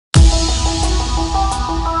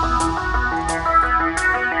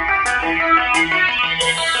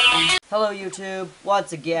Hello YouTube,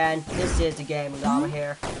 once again, this is the Game Llama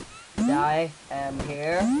here. And I am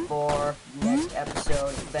here for the next episode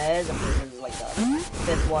of Fez. I'm pretty sure this is like the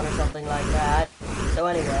 5th one or something like that. So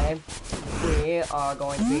anyway, we are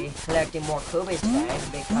going to be collecting more Kubies today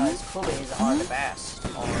because Kubies are the best.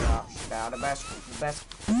 Oh my gosh, they're the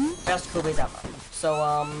best Kubies ever. So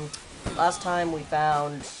last time we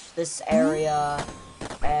found this area.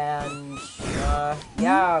 And,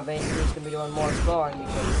 yeah, basically just gonna be doing more exploring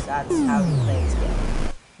because that's how you play this game.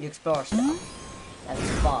 You explore stuff. And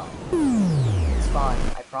it's fun. It's fun.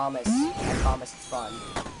 I promise. I promise it's fun.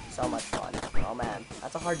 So much fun. Oh man,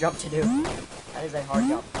 that's a hard jump to do. That is a hard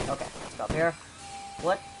jump. Okay, let's go up here.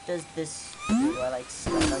 What does this do? Do I, like,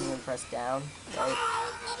 stand on you and press down? Right?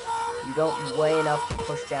 You don't weigh enough to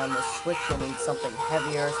push down the switch. You'll need something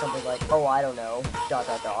heavier, something like, oh, I don't know, ...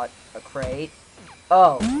 a crate.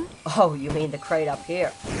 Oh, you mean the crate up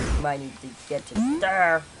here. You might need to get to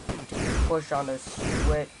there to push on the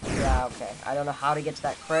switch. Yeah, okay. I don't know how to get to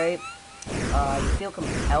that crate. I feel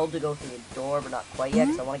compelled to go through the door, but not quite yet,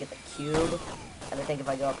 because I want to get the cube. And I think if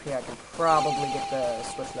I go up here, I can probably get the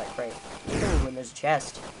switch to that crate. Ooh, and there's a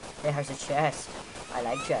chest. There's a chest. I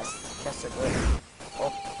like chests. Chests are good.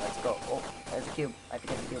 Oh, let's go. Oh, there's a cube. I have to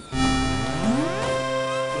get the cube.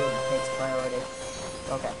 Cube takes priority.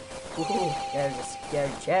 Okay. Ooh, there's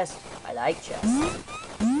a chest. I like chests.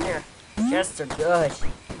 Yeah, chests are good.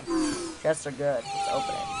 Chests are good. Let's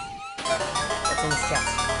open it. What's in this chest?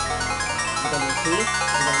 Is it gonna be a key? Is it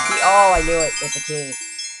gonna be a key? Oh, I knew it. It's a key.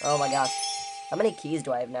 Oh my gosh. How many keys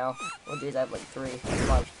do I have now? Oh geez, I have like 3. That's a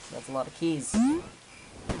lot. That's a lot of keys.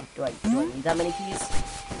 Do I need that many keys?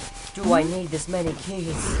 Do I need this many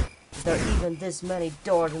keys? Is there even this many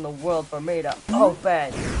doors in the world for me to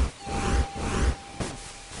open?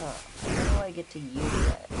 How do I get to use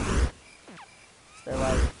it? Is there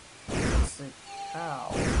like,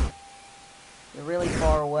 how? You're really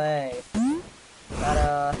far away.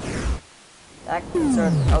 That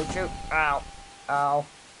concerns me. Oh shoot! Ow! Ow!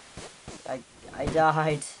 I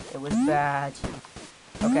died. It was bad.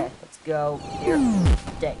 Okay, let's go here.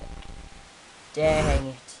 Dang it! Dang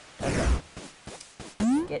it! Okay.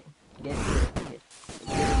 Get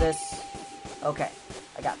this. Okay,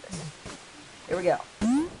 I got this. Here we go.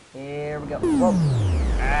 Here we go. Whoa.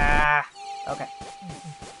 Ah. Okay.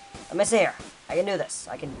 I'm miss here. I can do this.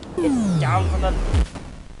 I can get down from the...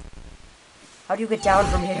 How do you get down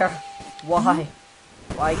from here? Why?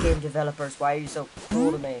 Why, game developers? Why are you so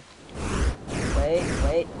cruel to me?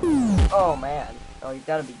 Wait. Oh, man. Oh, you've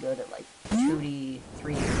got to be good at, like, 2D,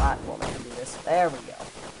 3D platforming to do this. There we go.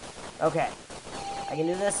 Okay. I can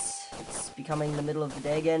do this. It's becoming the middle of the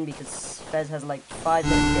day again because Fez has, like, 5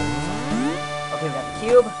 minutes games. Okay, we got the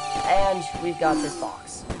cube, and we've got this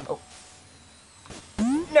box. Oh.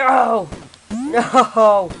 No!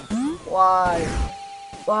 No! Why?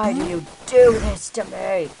 Why do you do this to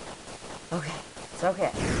me? Okay, it's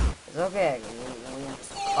okay. It's okay. We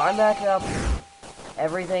just climb back up.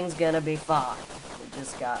 Everything's gonna be fine. We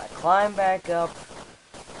just gotta climb back up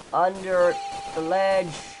under the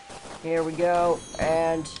ledge. Here we go,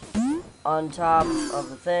 and on top of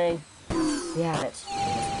the thing, we have it.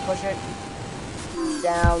 Just push it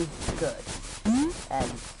down, good.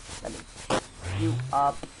 And let me pick you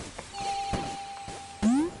up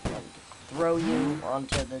and throw you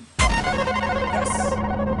onto the... Yes!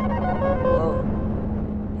 Whoa.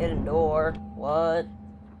 Hidden door. What?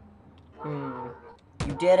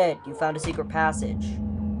 You did it! You found a secret passage.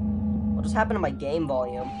 What just happened to my game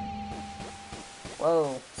volume?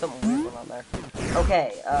 Whoa, something weird went on there.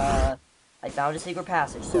 Okay, I found a secret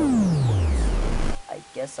passage, so... I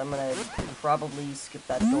guess I'm gonna probably skip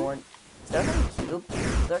that door. Is there another cube?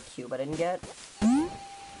 Is there a cube I didn't get?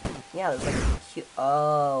 Yeah, there's like a cube.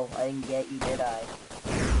 Oh, I didn't get you, did I?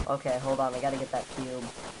 Okay, hold on. I gotta get that cube.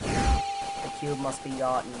 The cube must be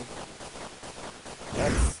gotten.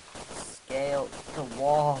 Let's scale the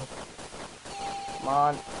wall. Come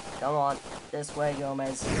on. Come on. This way,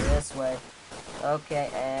 Gomez. This way. Okay,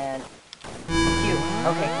 and... Cube.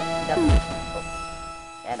 Okay, got it. Oh.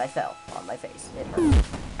 And I fell on my face. It hurt.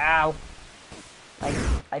 Ow!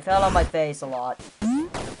 I fell on my face a lot.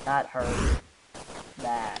 That hurt.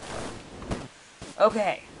 That hurt.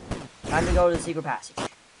 Okay. Time to go to the secret passage.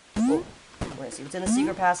 Oh, we're gonna see what's in the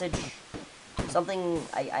secret passage. Something...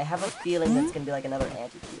 I have a feeling that's gonna be like another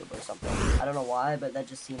anti-cube or something. I don't know why, but that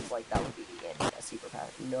just seems like that would be a secret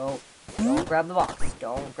passage. No. Don't grab the box.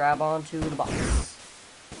 Don't grab onto the box.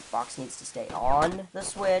 Box needs to stay on the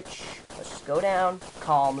switch. Let's just go down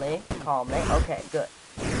calmly. Okay, good.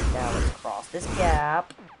 Now let's cross this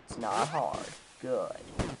gap. It's not hard. Good.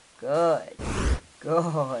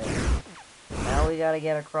 Now we gotta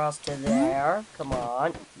get across to there. Come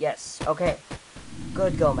on. Yes. Okay.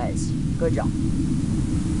 Good, Gomez. Good job.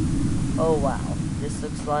 Oh, wow. This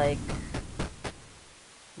looks like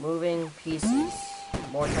moving pieces.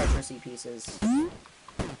 More Tetris-y pieces.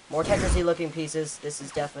 More Tetris-y looking pieces. This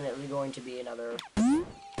is definitely going to be another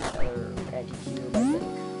anti-cube, I think.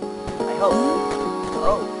 I hope.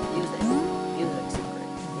 Oh, music. Music secret.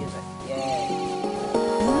 Music. Yay.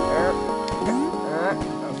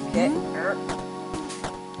 Okay. Okay.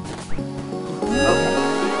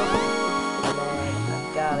 And then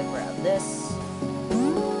I've gotta grab this.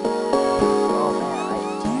 Oh man,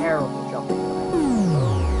 I'm terrible jumping.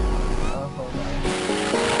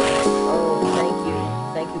 Oh, thank you.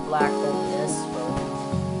 Thank you, Black Holiness, for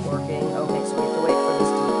working. Okay, so we have to wait for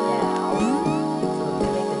this to be down so that we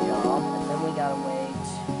can make the job. And then we gotta wait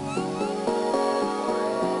for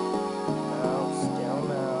it. No, still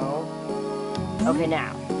no. Okay,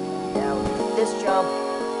 now this jump,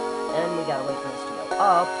 and we gotta wait for this to go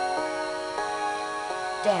up.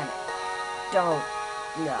 Damn it. Don't.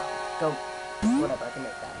 No. Go. Whatever, I can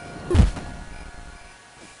make that.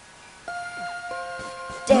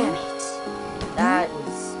 Damn it. That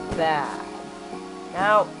was bad.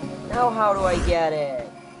 Now how do I get it?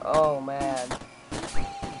 Oh, man.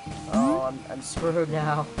 Oh, I'm screwed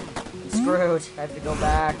now. I'm screwed. I have to go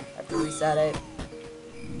back. I have to reset it.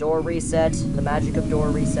 Door reset. The magic of door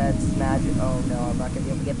resets. Magic. Oh no, I'm not gonna be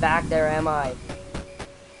able to get back there, am I?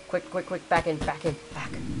 Quick, back in.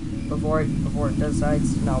 Before it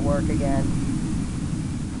decides to not work again.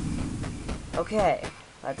 Okay,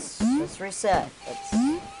 let's reset.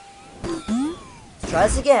 Let's try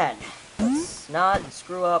this again. Let's not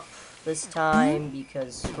screw up this time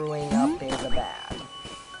because screwing up is a bad.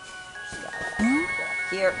 Just gotta go up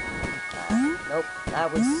here. Nope,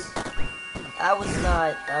 that was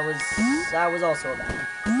also a bad.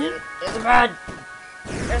 There's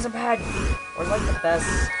a bad. Or like the best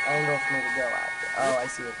angle for me to go at. Oh, I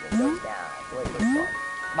see it. It goes down. I have to wait for it to go up.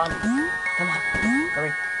 Come on.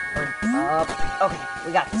 Hurry. Up. Okay,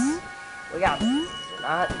 we got this.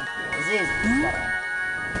 It's easy.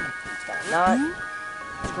 Just gotta not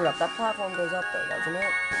screw up. That platform goes up though, doesn't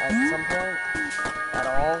it? At some point? At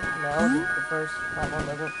all? No, the first platform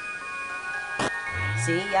doesn't.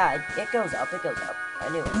 See, yeah, it goes up. I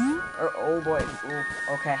knew it. Oh boy. Ooh,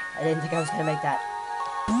 okay. I didn't think I was gonna make that.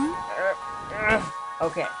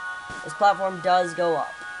 Okay. This platform does go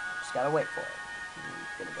up. Just gotta wait for it.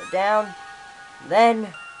 It's gonna go down. Then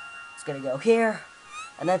it's gonna go here.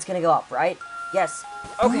 And then it's gonna go up, right? Yes.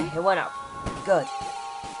 Okay, it went up. Good.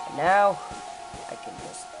 And now I can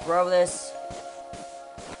just throw this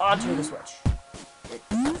onto the switch. It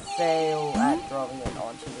failed at throwing it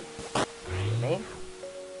onto the... me.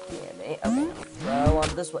 Okay, throw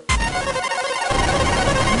onto the switch. Oh,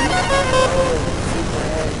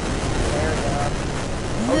 secret. There we go.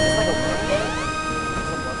 Oh, it's like a warp gate.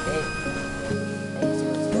 It's a warp gate. And you see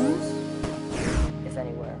where this goes. If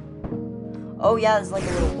anywhere. Oh yeah, there's like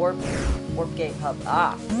a little warp gate hub.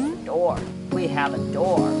 Ah, door. We have a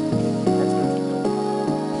door. Let's go to the door.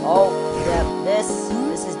 Oh, yeah, this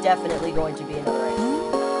is definitely going to be another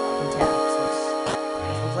content.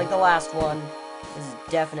 This looks like the last one. This is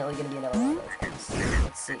definitely going to be another one of those ones.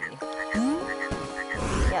 Let's see.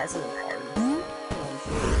 Yeah, this isn't hard.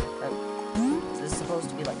 Is this supposed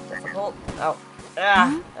to be, like, difficult? Oh.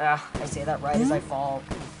 I say that right as I fall.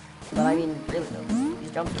 But, I mean, really, though,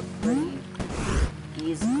 these jumps are pretty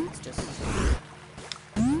easy. It's just...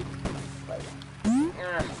 like...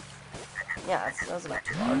 yeah, that's not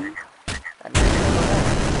too hard.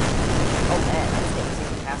 Oh, man, I'm just getting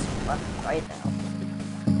taken past left and right now.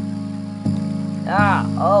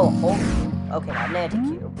 Oh, whole cube. Okay, not an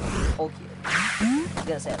anti-cube. Whole cube. I was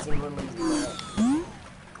gonna say, that seemed a little easy,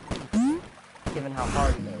 given how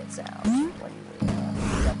hard you made it sound when we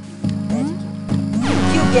got the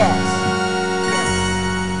anti-cube. You guess! Yes!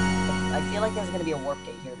 I feel like there's gonna be a warp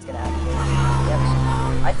gate here. It's gonna activate. Yep.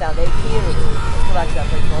 I found a cube. Let's go back to that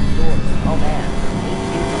place with all the doors. Oh, man. 8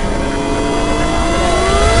 cubes.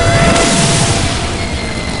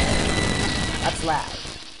 That's lag.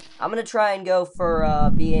 I'm gonna try and go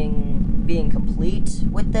for being complete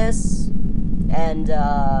with this, and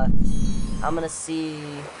I'm gonna see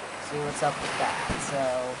what's up with that. So,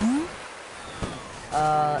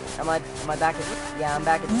 am I back at? Yeah, I'm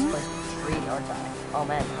back at this place with the tree, aren't I? Oh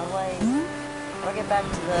man, how do I get back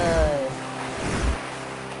to the?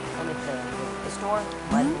 Let me think. The store?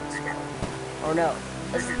 Might be the store. Or no,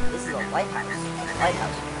 this is a lighthouse. I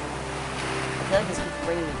feel like this keeps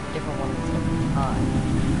bringing me to different ones every time.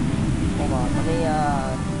 Hold on, let me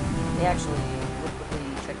actually quickly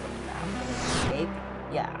check the map. Escape?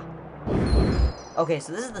 Yeah. Okay,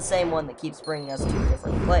 so this is the same one that keeps bringing us to a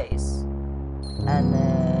different place. And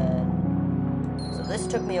then... So this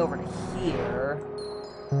took me over to here.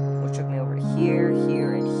 Which took me over to here,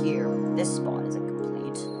 here, and here. This spot isn't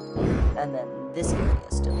complete. And then this area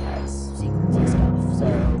still has secrets and stuff. So...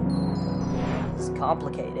 It's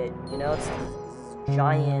complicated. You know, it's this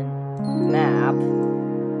giant map.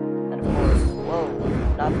 And of course... Whoa!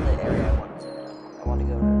 Not the area I want to zoom in on. I want to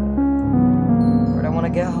go to... Where'd I want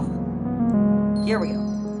to go? Here we go.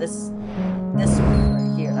 This one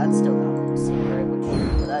right here. That's still got a little secret, which...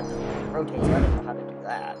 Well, that doesn't rotate, so I don't know how to do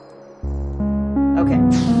that. Okay.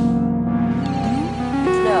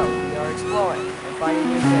 Good to know. We are exploring and finding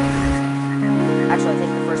new things. Actually, I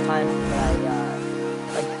think the first time that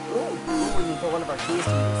we can put one of our keys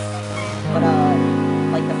to use. But,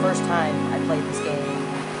 like, the first time I played this game,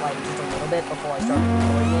 like, just a little bit before I started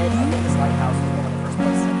recording it, I think this lighthouse was one of the first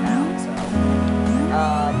places I found, so...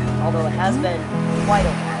 although it has been quite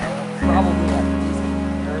a while, probably like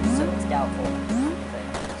easy, so it's doubtful.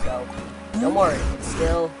 So, don't worry, it's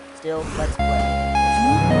still, let's play.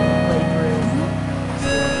 Playthrough,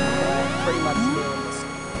 still pretty much doing this.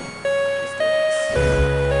 Just doing this.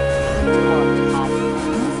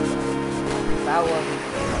 That one,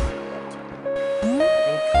 I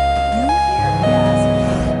think,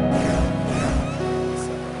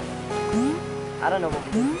 I don't know what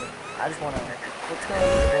we do here. I just want to, let's go.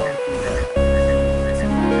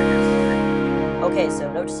 Okay,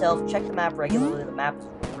 so note to self, check the map regularly. The map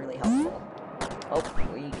is really helpful. Oh,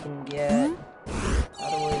 we can get... How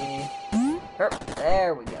do we...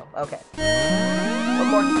 There we go. Okay. One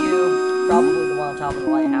more cube. Probably the one on top of the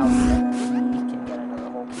lighthouse. And then we can get another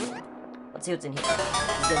whole cube. Let's see what's in here. Is it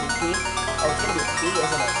gonna be a key? Oh, it's gonna be a key,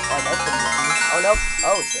 isn't it? Oh, that's gonna be a key. Oh, no.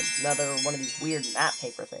 Oh, it's another one of these weird map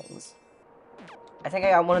paper things. I think I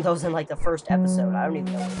got one of those in, like, the first episode. I don't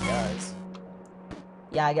even know what it does.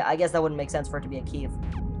 Yeah, I guess that wouldn't make sense for it to be a key. Wait,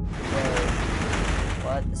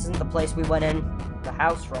 what? This isn't the place we went in the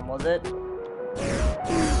house from, was it?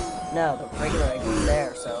 No, the regular exit was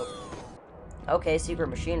there, so... Okay, secret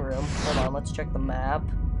machine room. Hold on, let's check the map.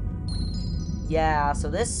 Yeah, so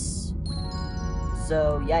this...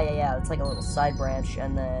 So, yeah, it's like a little side branch,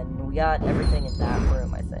 and then we got everything in that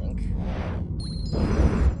room, I think.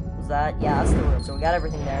 That? Yeah, that's the room. So we got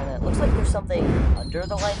everything there, and it looks like there's something under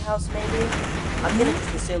the lighthouse, maybe? I'm gonna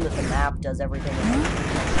just assume that the map does everything in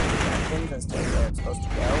directions as to where it's supposed to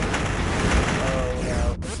go. Oh,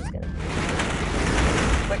 no. This is gonna be...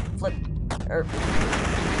 Quick, flip.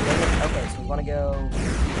 Okay, so we want to go...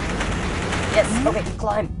 Yes! Okay,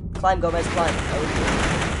 climb! Climb, Gomez, climb. Oh,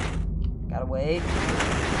 gotta wait.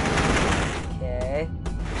 Okay.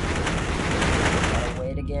 Gotta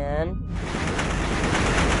wait again.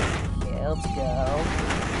 Let's go.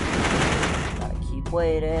 Gotta keep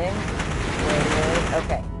waiting.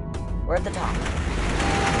 Okay. We're at the top.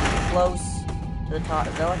 Close to the top.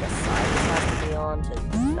 Is there like a sign this has to be on to...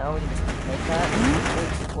 No, we can just make that?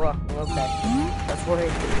 Oops. Whoa, okay. That's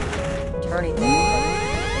worried. Turning thing.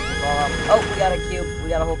 Oh, we got a cube. We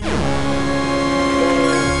got a whole cube.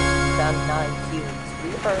 Yay. Found 9 cubes.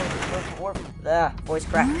 Voice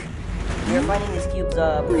crack. We are finding these cubes,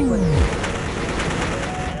 pretty quickly.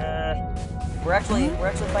 We're actually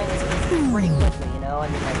finding these cubes pretty quickly, you know? I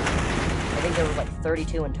mean, like, I think there was like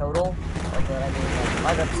 32 in total. But I mean,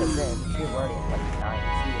 like, 5 episodes in, we're already at like 9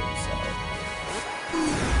 cubes, so...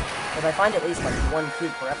 If I find at least like 1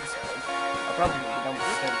 cube per episode, I'll probably be done with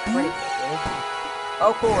this game pretty quickly.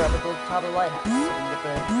 Oh, cool, we're up at the top of the lighthouse, so we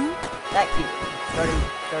can get that cube. Starting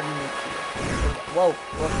new cube. Whoa,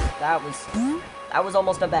 that was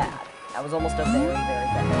almost a bad. That was almost a very, very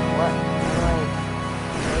bad. What? How do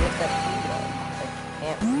I get that cube though? I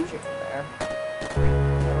can't reach it from there.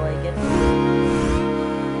 How do I get it?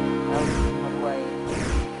 How do I...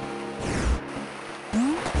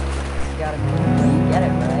 You gotta go where you get it,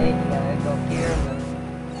 right? You gotta go here and then...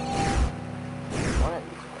 One of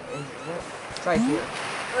these ways, isn't it? Let's try here.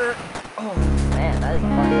 Oh, man, that is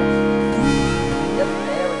fun. Yep,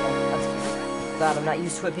 there we go. That's good. God, I'm not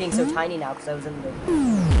used to it being so tiny now because I was in the room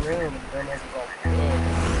and the room is all big.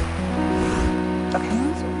 Okay,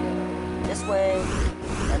 so we go this way,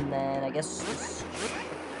 and then I guess this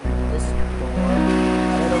door. I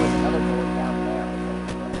know there was another door down there, I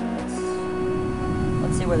think, but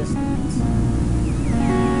let's see where this leads.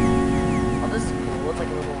 Oh, this is cool. It's like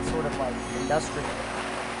a little sort of like industrial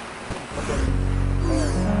looking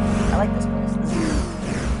area. I like this place. This is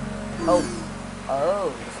oh,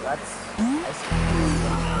 so that's I see.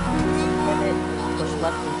 Pivot, push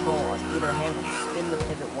left control on either hand to spin the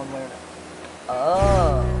pivot one way or another.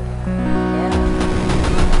 Oh,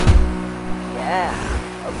 yeah.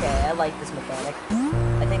 Okay, I like this mechanic.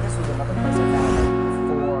 I think this was another place I found like,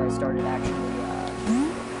 before I started actually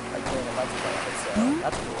like doing a Let's Play of it, so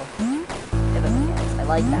that's cool. Pivot mechanics. I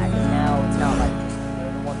like that, because now it's not like just you're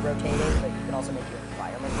the one rotating, but you can also make your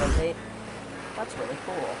environment rotate. That's really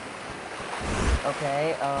cool.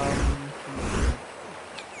 Okay, I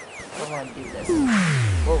don't want to do this.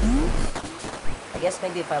 Whoa. I guess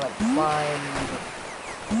maybe if I, like, climb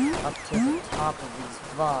up to the top of these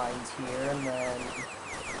vines here, and then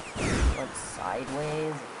went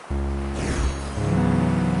sideways.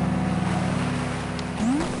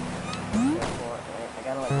 Therefore, I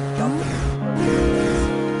gotta, like, jump and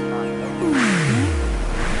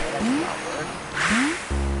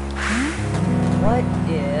what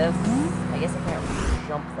if... I guess I can't really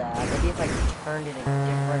jump that. Maybe if I turned it in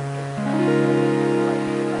different...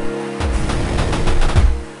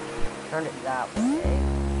 Turn it that way.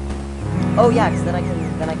 Oh yeah, because then I can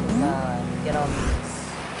get on this.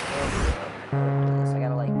 I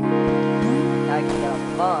gotta like... Now I can get on the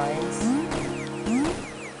vines.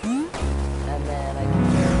 And then I can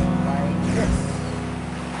go like this.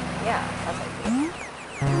 Yeah, that's how I do it.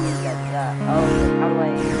 Get that. Oh, how do I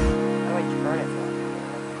turn it from?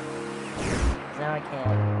 Now I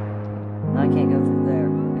can't go through there.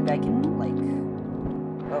 Maybe I can, like...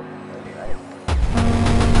 Oh, maybe I didn't.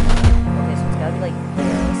 Okay, so it's gotta be like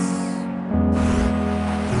this.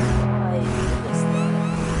 How do I do this thing?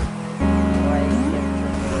 Do I get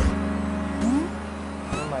through?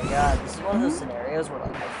 Oh my god, this is one of those scenarios where,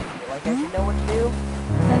 like, I feel like I should know what to do,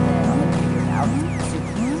 and then I'm gonna figure it out. It's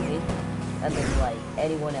super easy. And then, like,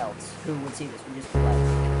 anyone else who would see this would just be like,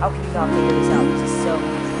 how can you not figure this out? This is so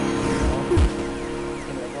easy.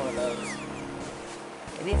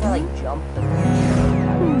 Maybe if I, like, jump the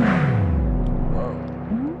whoa.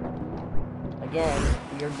 Again,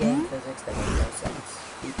 weird game physics that make no sense.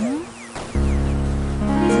 Because...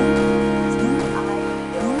 I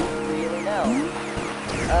don't really know.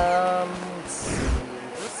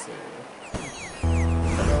 Let's see.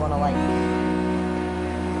 So do I want to, like...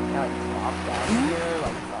 Can I, like, drop down here?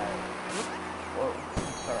 Like, if I... Whoa.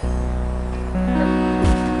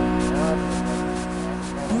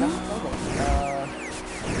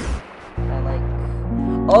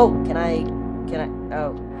 Oh, can I,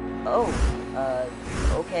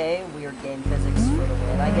 okay, weird game physics for the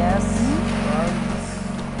win, I guess.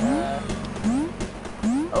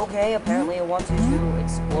 Okay, apparently it wants you to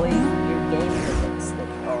exploit weird game physics that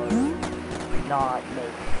are not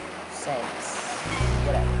make sense.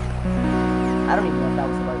 Whatever. I don't even know if that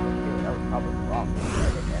was the right way to do it. That was probably wrong.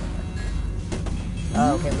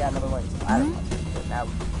 Oh, okay, we got another one. I don't know.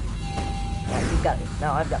 Now, you've got it.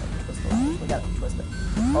 Now I've got it. Twist the line. We gotta twist it.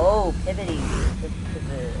 Oh, pivoty.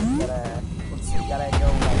 Pivot. Let's see, gotta go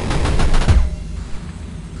like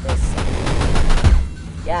this.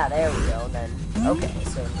 Yeah, there we go. And then, okay,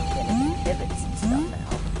 so we're getting into pivots and stuff now.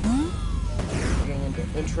 We're getting into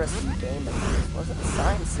interesting game mechanics. What does the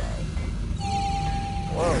sign say?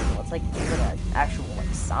 Whoa, it's like an actual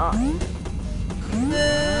like sign.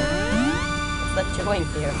 What's that doing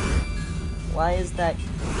here? Why is that?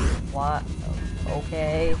 What?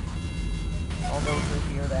 Okay. I'll go through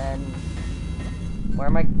here then. Where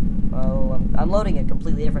am I? Oh, I'm loading a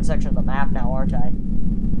completely different section of the map now, aren't I?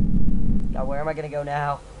 God, where am I gonna go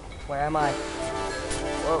now? Where am I?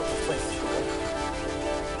 Whoa, this place is cool.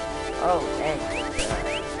 Oh, dang.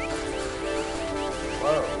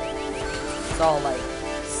 Whoa. It's all like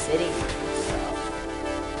city and stuff.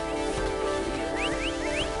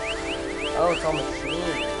 Oh, it's all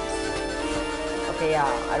machines. Okay, yeah,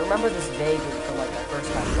 I remember this vaguely from like my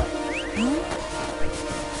first time playing.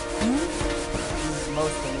 This is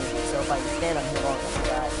mostly new, so if I stand on here long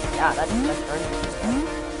enough, yeah, that turns interesting.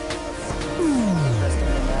 Interesting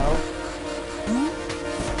to know.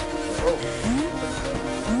 Oh.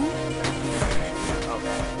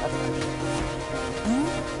 Okay, that's nice.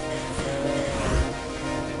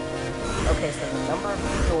 Okay, so the number of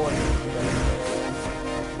doors is good.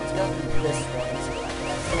 Let's go through this one.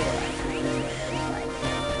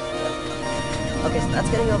 Okay, so that's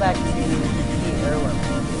gonna go back to here, where it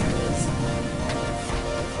is.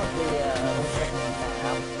 Let's check the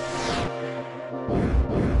map.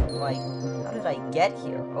 Like, how did I get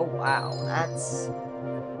here? Oh wow, that's...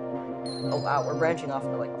 Oh wow, we're branching off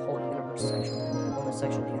into like a whole universe section. A whole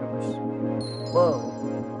section of the universe. Whoa.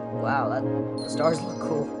 Wow, the stars look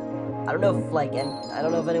cool. I don't know if like, I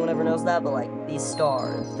don't know if anyone ever knows that, but like these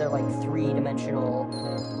stars, they're like three-dimensional.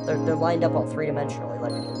 They're lined up all three-dimensionally,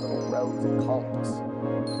 like in little rows and columns.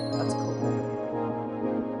 That's cool.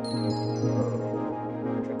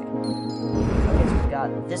 Okay, so we've got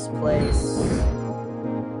this place.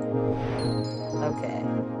 Okay.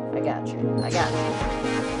 I got you. I got you.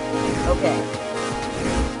 Okay.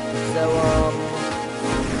 So,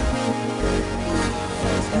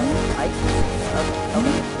 pipes?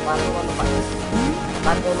 Okay. Platform on the pipes.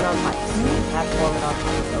 Platforming on pipes. Platforming on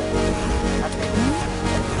pipes. Okay.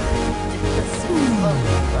 That's good.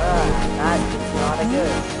 That's not a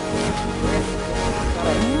good.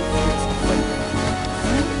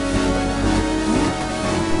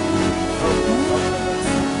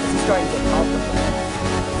 This is starting to get complicated.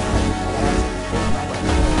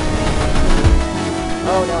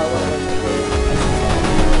 Oh no, I want to wait.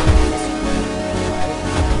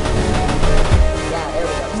 Yeah, there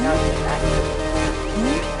we go. It's now getting back.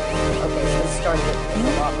 Okay, so it's starting to get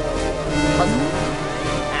a lot more puzzle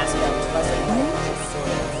aspects, less of like just sort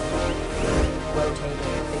of rotating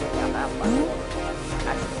and figuring out that platform.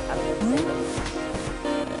 Actually, how to get the thing.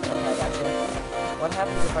 Okay, I gotcha. What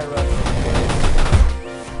happens if I rotate?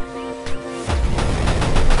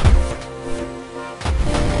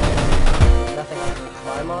 Nothing I can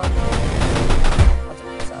climb on? That's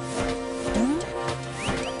what's up.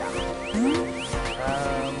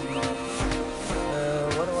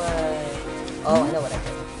 What do I... Oh, I know what I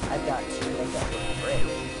did. I've got to make that little bridge.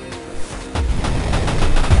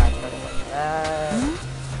 Gotta turn it like that. And then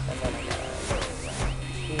I gotta go back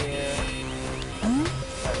here.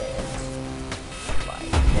 Turn it like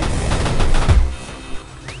this.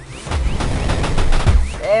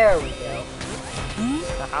 There we go.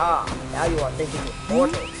 Haha, now you are thinking with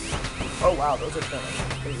portals. Oh wow, those are turning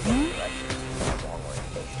pretty different directions. That's a long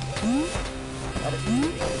orientation. That is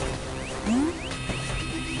weird.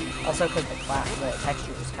 Also because the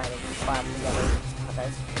texture is kind of clapped together.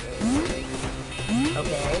 That's really weird.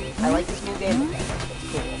 Okay, I like this new game mechanic. It's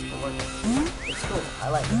cool. It's cool. I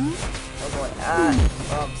like it. Oh boy.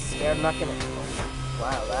 Oh, I'm scared. I'm not gonna... Oh,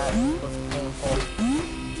 wow, that was painful.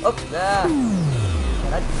 Oh,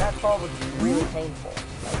 that fall was really painful.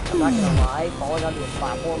 Like, I'm not gonna lie, falling onto a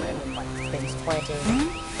platform and then, like, face planting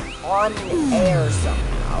on air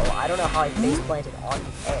somehow. I don't know how I face planted on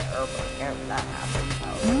air, but apparently that happens.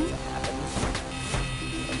 However, it happens.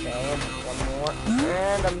 Okay, and one more.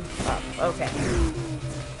 And I'm up. Okay.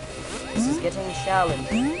 This is getting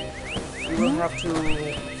challenging. We will have to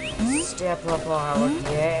step up our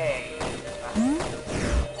game.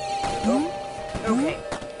 Oh, okay.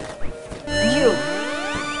 Phew.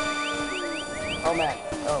 Oh man.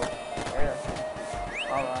 Oh. There.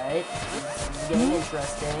 Alright. This is getting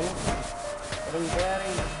interesting. Getting very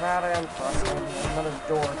interesting. Another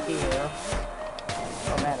door here.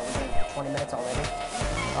 Oh man, we're getting 20 minutes already.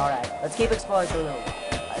 Alright, let's keep exploring through the room.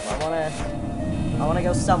 I wanna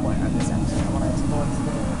go somewhere on this episode. I wanna explore the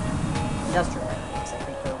industrial areas. I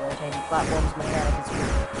think the rotating platforms mechanic is cool.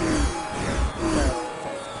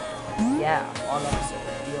 Yeah, long episode.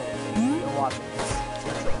 Deal with it. You're watching this.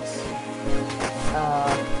 Do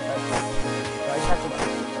I just have to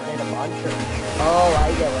turn it a bunch or... Oh,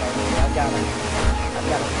 I get what I mean. I've got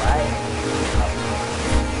it right.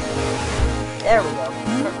 There we go.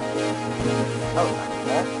 Oh, not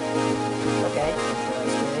cool. Okay.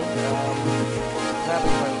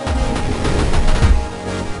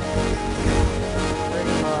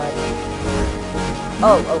 Pretty much.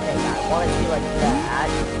 Oh, okay. I want it to be like that.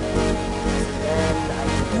 Then I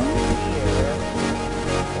can go here.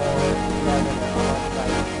 Or no.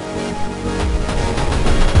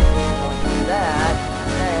 That,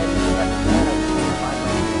 then I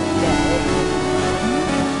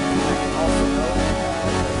can also go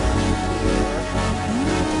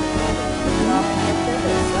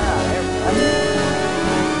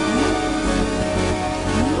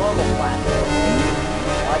normal platform.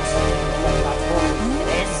 What platform it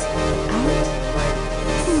is?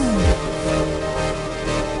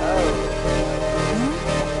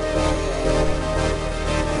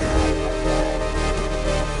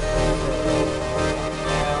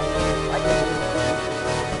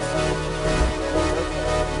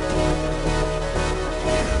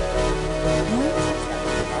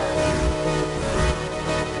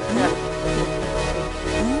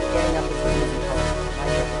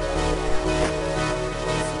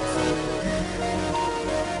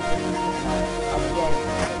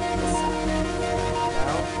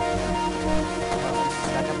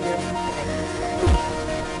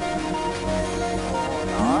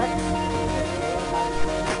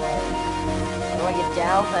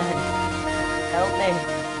 Down then. Help me.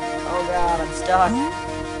 Oh god, I'm stuck.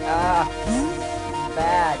 Ah.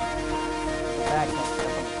 Bad. Back up on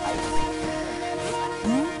the ice.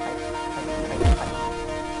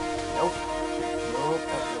 Nope.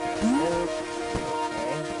 Okay.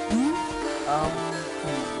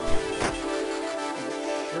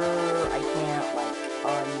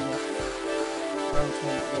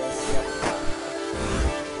 rotate this. Yep.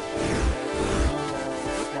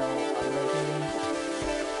 No, I'm rotating.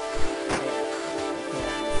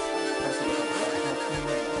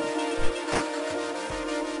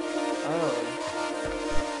 Oh.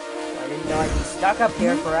 I didn't know I'd be stuck up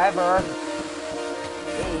here forever.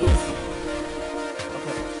 Jeez.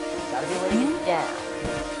 Okay. Gotta be able to get down.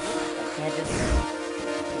 I can't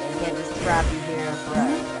just trap you here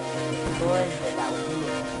forever. Good, but that would be me.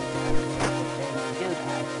 Do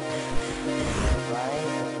that. Right?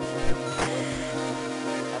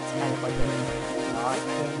 That's kind of like a not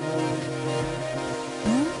thing.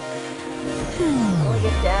 How do I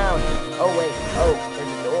get down? Oh wait, oh,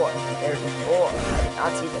 there's a door. There's a door. I did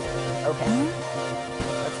not see the door. Okay.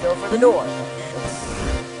 Let's go for the door. Let's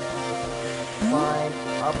climb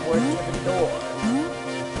upward to the door.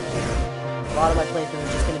 A lot of my playthrough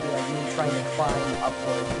is just going to be like me trying to climb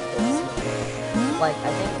upward. Like,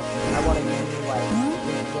 I think I want to do, like, the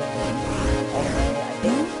game all the way. I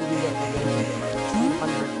think you can get the game to like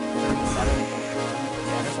 237%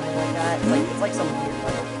 or something like that. It's like some weird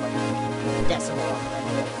level, like, decimal.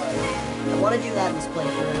 I want to do that in this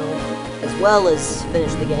playthrough, as well as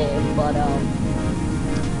finish the game, but, I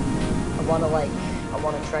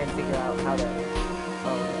want to try and figure out how to,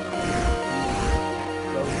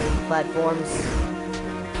 rotate platforms.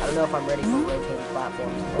 I don't know if I'm ready for rotating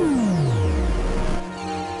platforms. Oh.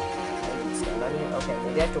 Okay,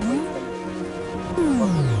 maybe I have to wait for them to... No,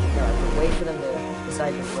 I have to wait for them to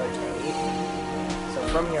decide to rotate. So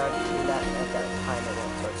from here, I can do that, and I've got a timer that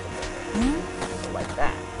starts to move. So like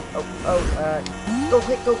that. Go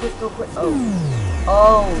quick, go quick, go quick. Oh,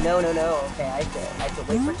 no. Okay, I have to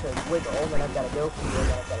wait for it to wiggle, and then I've got to go here, and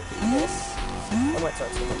then I've got to do this. And when it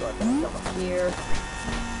starts to wiggle, I've got to jump up here.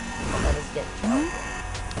 Oh, that is getting challenging.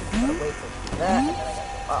 I've got to wait for it to do that, and then I got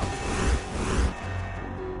to go up.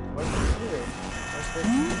 Where's the here?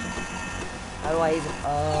 How do I even...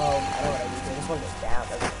 Oh, I know what I need to do. This one goes down,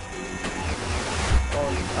 doesn't it?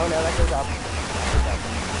 Oh no, that goes up.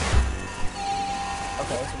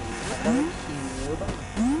 Okay, so we need another cube.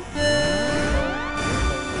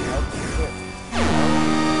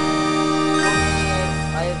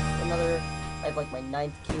 I have like my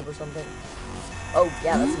 9th cube or something. Oh,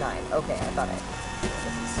 yeah, that's 9. Okay, I thought I had...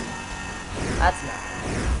 That's 9.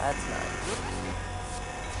 That's 9.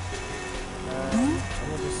 I'm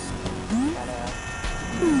gonna just kinda...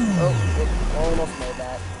 Oh, almost made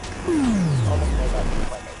that. Almost made that, didn't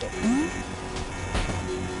quite make it.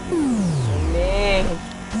 Man,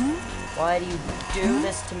 why do you do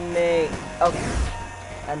this to me? Okay,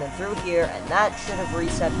 and then through here, and that should have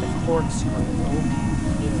reset the corkscrew,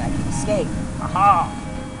 meaning I can escape. Aha!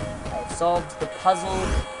 I have solved the puzzle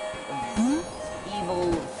of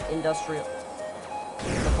evil industrial...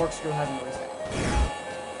 The corkscrew hasn't reset.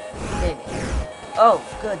 Maybe. Oh,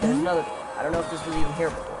 good, there's another door. I don't know if this was even here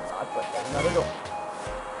before or not, but there's another door.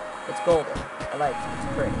 It's golden. I like it. It's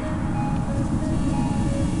pretty.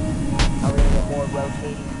 Are we gonna get more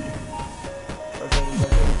rotating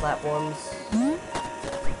platforms?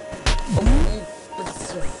 Oh,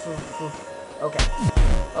 okay.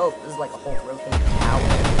 Oh, this is like a whole rotating tower.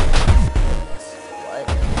 What?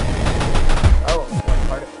 Oh, one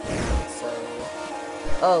part of it. So,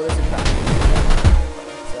 oh, this is probably...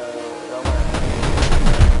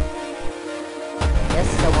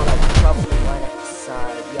 I want to probably line up the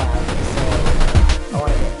side. Yeah, so I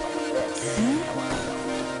want to get like this. I want to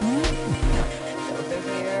go through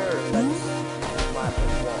here, or is that just flat with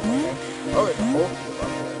the wall? Okay. Oh, there's a hole cube up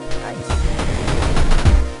here. Nice.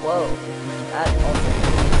 Whoa. That also...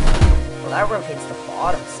 Well, that rotates the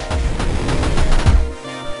bottom section.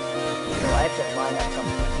 So I have to line up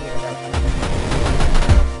something here.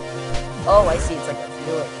 Oh, I see. It's like a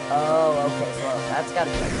fluid. Oh, okay. So that's got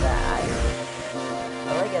to be like that.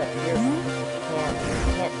 How do I get up here?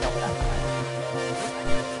 Can't jump that high.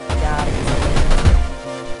 Got it.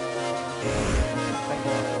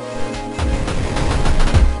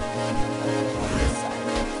 This side.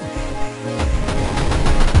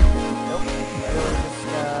 Nope. Everyone just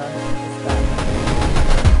back.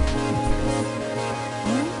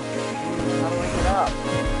 How do I get up?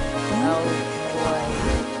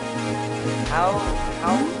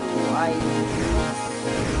 How do I do this?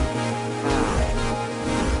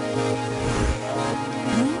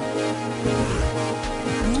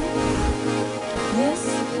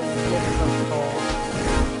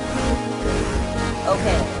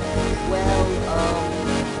 Okay, well,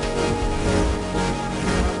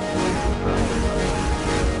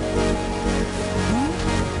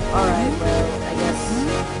 alright, well, I guess,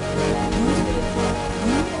 yeah, this video is so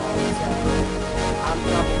I'm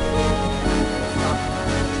probably not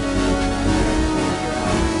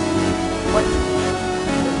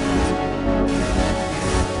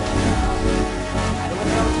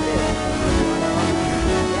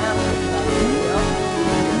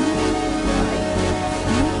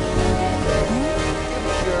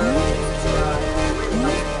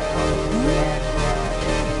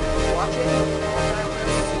watching.